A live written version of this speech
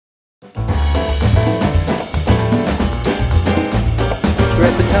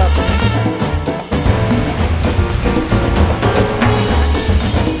top.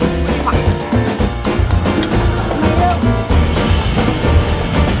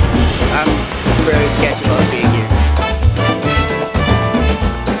 I'm very sketchy about being here.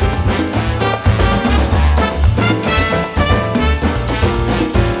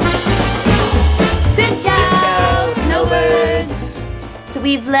 So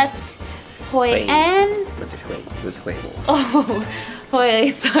we've left Hoi and... Was it Hoi? It was Hoi. Oh, Hoi,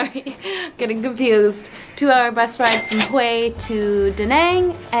 sorry. Getting confused. 2-hour bus ride from Hoi to Da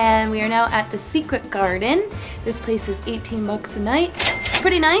Nang, and we are now at the Secret Garden. This place is 18 bucks a night.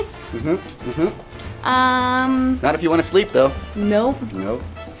 Pretty nice. Not if you want to sleep though. Nope. Nope.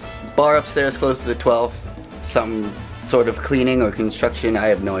 Bar upstairs closes at 12. Some sort of cleaning or construction. I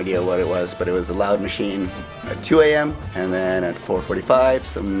have no idea what it was, but it was a loud machine at 2 a.m. and then at 4:45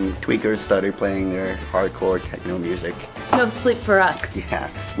 some tweakers started playing their hardcore techno music. No sleep for us. Yeah.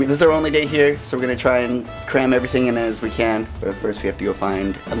 This is our only day here, so we're gonna try and cram everything in as we can, but first we have to go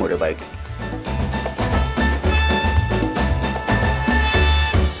find a motorbike.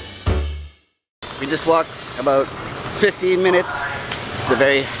 We just walked about 15 minutes, the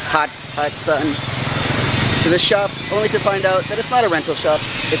very hot sun, to the shop, only to find out that it's not a rental shop,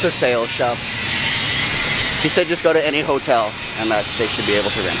 it's a sales shop. He said just go to any hotel and that they should be able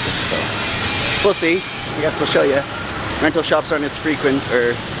to rent it, so we'll see. I guess we'll show you. Rental shops aren't as frequent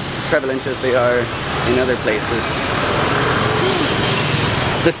or prevalent as they are in other places.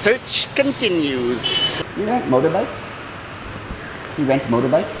 The search continues. You rent motorbikes? You rent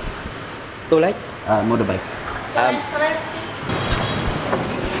motorbike? Motorbike.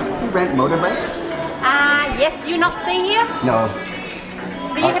 You rent motorbike? Yes, you not stay here? No.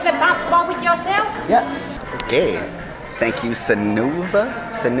 Do you have the passport with yourself? Yeah. Okay. Thank you, Sanuva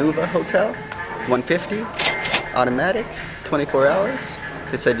Hotel. 150. Automatic. 24 hours.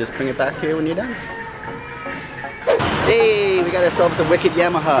 They said just bring it back here when you're done. Hey, we got ourselves a wicked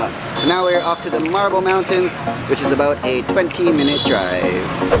Yamaha. So now we're off to the Marble Mountains, which is about a 20-minute drive.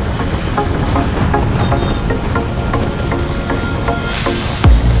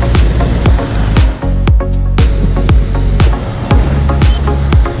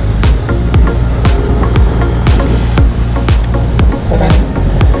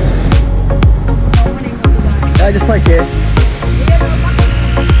 I just park here.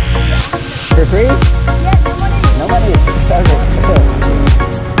 For free? Yeah, no money. Okay.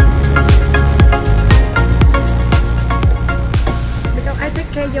 Because I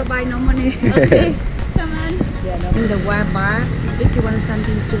take care you buy no money. Okay, come on. In the wine bar, if you want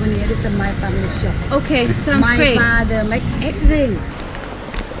something souvenir, this is my family shop. Okay, sounds my great. My father make everything.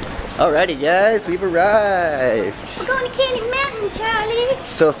 Alrighty guys, we've arrived. We're going to Candy Mountain, Charlie.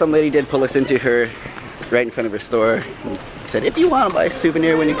 So some lady did pull us into her right in front of her store and said, if you want to buy a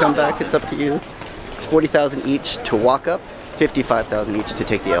souvenir when you come back, it's up to you. It's $40,000 each to walk up, $55,000 each to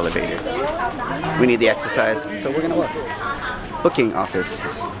take the elevator. We need the exercise, so we're gonna walk. Booking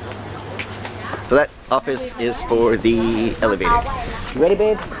office. So that office is for the elevator. You ready,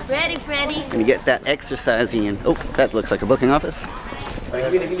 babe? Ready, Freddy. Gonna get that exercise in. Oh, that looks like a booking office. That's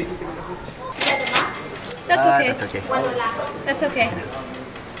okay. That's okay. That's okay.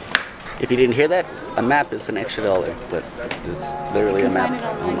 If you didn't hear that, a map is an extra $1, but there's literally a map find it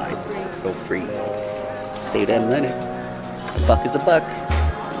online online. Go free. Save that money. A buck is a buck.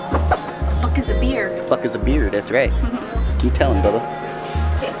 A buck is a beer. Buck is a beer, that's right. You tell him, Bubba.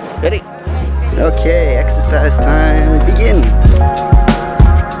 Ready? Okay, exercise time, begin.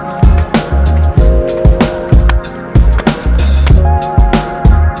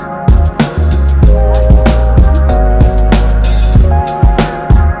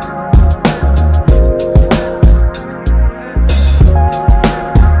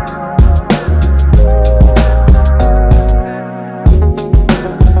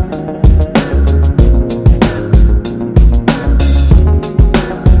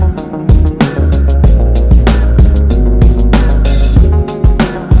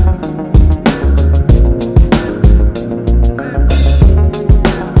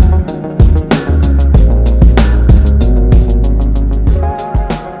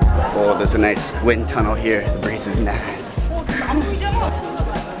 There's a nice wind tunnel here. The breeze is nice.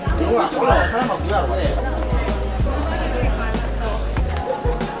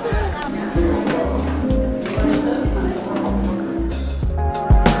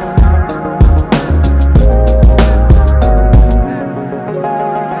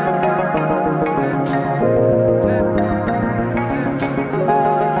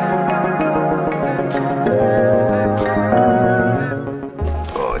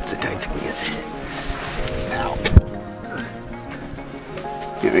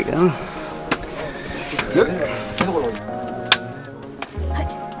 Here we go.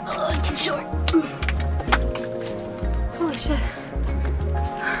 Oh, too short. Holy shit.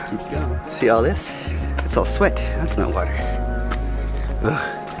 Keeps going. See all this? It's all sweat. That's not water.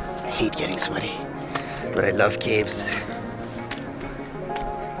 Ugh. I hate getting sweaty. But I love caves.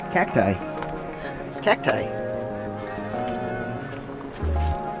 Cacti. Cacti.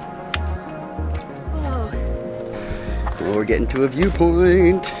 Oh. Oh, we're getting to a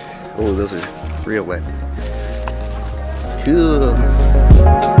viewpoint. Oh, those are real wet. Cool.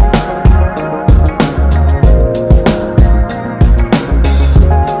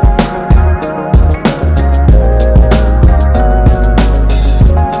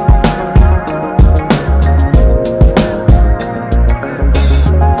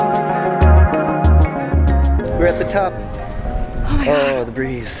 We're at the top. Oh my God. Oh, the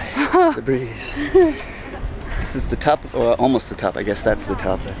breeze. The breeze. This is the top, or almost the top. I guess that's the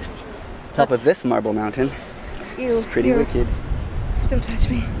top. Top of this marble mountain. Ew, It's pretty ew. wicked. Don't touch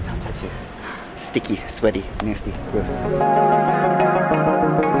me. Don't touch you. Sticky, sweaty, nasty, gross.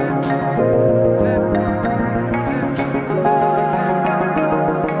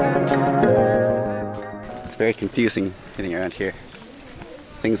 It's very confusing getting around here.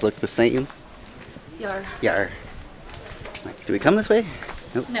 Things look the same. Yar. Yeah. Like, do we come this way?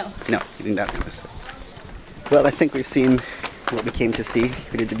 Nope. No. No, we did not come this way. Well, I think we've seen what we came to see.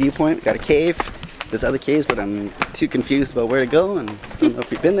 We did the viewpoint, we got a cave. There's other caves, but I'm too confused about where to go, and I don't know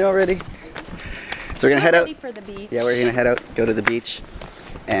if we've been there already. So we're gonna head out. Ready for the beach. Yeah, we're gonna head out, go to the beach.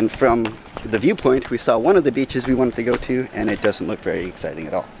 And from the viewpoint, we saw one of the beaches we wanted to go to, and it doesn't look very exciting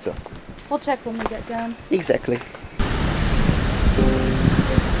at all. So We'll check when we get down. exactly.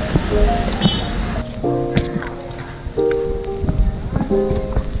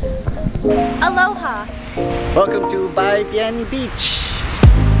 Aloha. Welcome to AIRBNB Beach.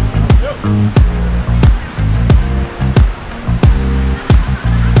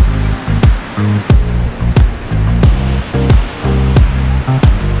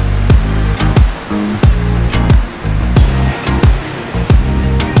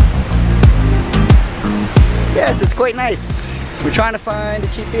 Yes, it's quite nice. We're trying to find a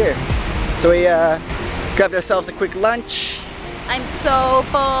cheap beer. So we grabbed ourselves a quick lunch. I'm so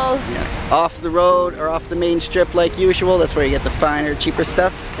full. Off the road or off the main strip like usual. That's where you get the finer, cheaper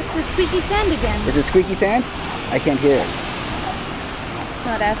stuff. This is squeaky sand again. Is it squeaky sand? I can't hear it.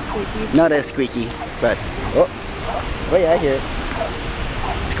 Not as squeaky. Not as squeaky, but oh yeah, I hear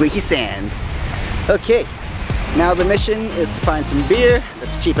it. Squeaky sand. Okay, now the mission is to find some beer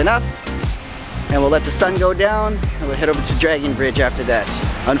that's cheap enough, and we'll let the sun go down, and we'll head over to Dragon Bridge after that.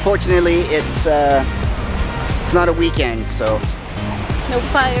 Unfortunately, it's not a weekend, so No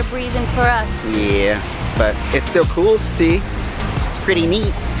fire breathing for us. yeah, but it's still cool to see. It's pretty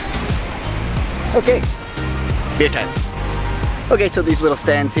neat. Okay, beer time. Okay, so these little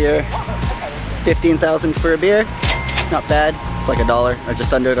stands here, 15,000 for a beer. Not bad. It's like $1 or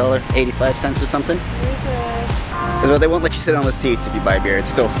just under $1, 85 cents or something. Well, they won't let you sit on the seats if you buy beer. It's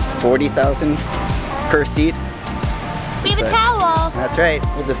still 40,000 per seat. We have So- a towel. That's right.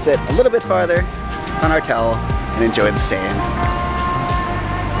 We'll just sit a little bit farther on our towel and enjoy the sand.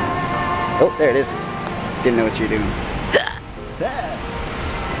 Oh, there it is. Didn't know what you were doing.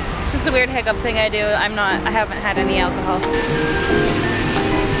 It's just a weird hiccup thing I do. I haven't had any alcohol.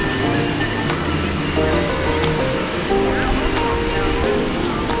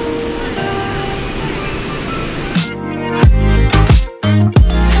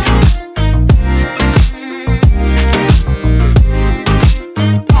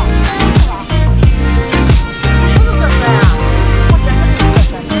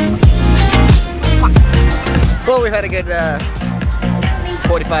 Well, we've had a good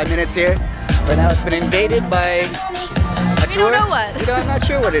 45 minutes here, but now it's been invaded by a We tour. don't know what. You know, I'm not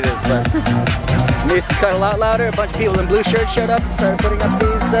sure what it is, but music's got a lot louder. A bunch of people in blue shirts showed up and started putting up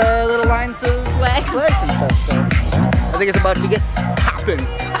these little lines of Flags. and stuff. So I think it's about to get popping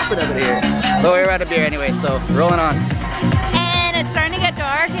over here. But we're out of beer anyway, so rolling on. And it's starting to get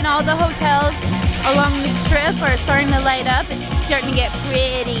dark, and all the hotels along the strip are starting to light up. It's starting to get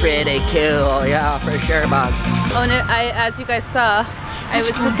pretty. Pretty cool, yeah, for sure, Bob. Oh no! As you guys saw, I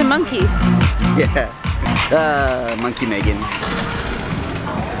was just a monkey. Yeah. Monkey Megan.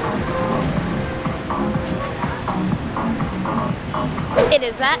 It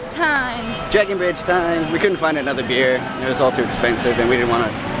is that time. Dragon Bridge time. We couldn't find another beer. It was all too expensive and we didn't want to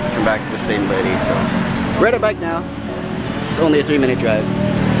come back to the same lady, so we're at our bike now. It's only a 3-minute drive.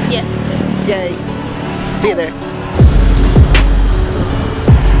 Yes. Yay. See you there.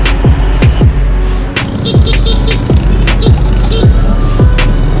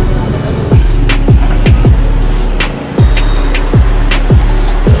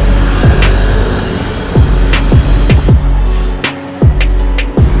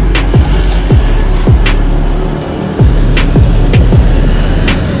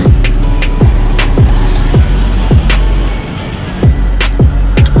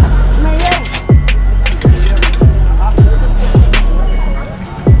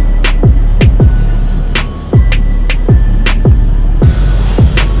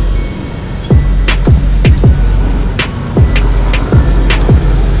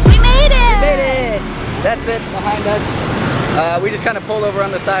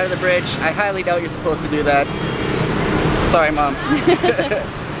 side of the bridge. I highly doubt you're supposed to do that. Sorry, Mom.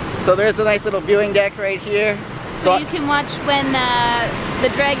 So there's a nice little viewing deck right here. So you can watch when the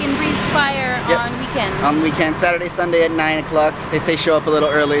dragon breathes fire on weekends. On weekends, Saturday, Sunday at 9 o'clock. They say show up a little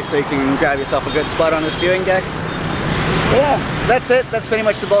early so you can grab yourself a good spot on this viewing deck. But yeah, that's it. That's pretty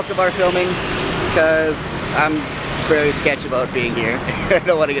much the bulk of our filming because I'm very sketchy about being here. I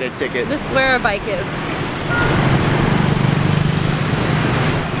don't want to get a ticket. This is where our bike is.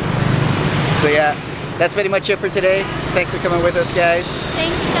 So yeah, that's pretty much it for today. Thanks for coming with us, guys.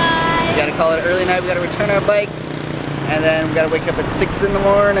 Thanks, guys. We gotta call it early night. We gotta return our bike. And then we gotta wake up at 6 in the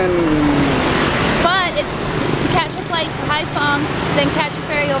morning. But it's to catch a flight to Haiphong, then catch a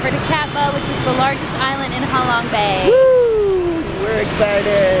ferry over to Katba, which is the largest island in Halong Bay. Woo! We're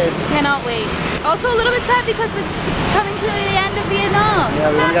excited. Cannot wait. Also a little bit sad because it's coming to the end of Vietnam. Yeah,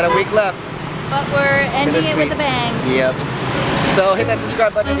 we only got a week left. But we're ending it with a bang. Yep. So hit that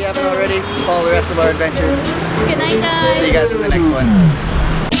subscribe button if you haven't already. Follow the rest of our adventures. Good night, guys. See you guys in the next one.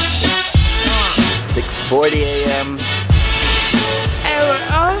 6:40 a.m. And we're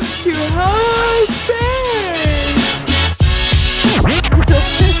off to Halong Bay.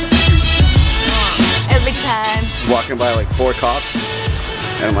 Every time. Walking by like 4 cops.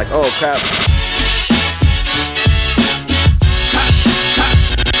 And I'm like, oh crap.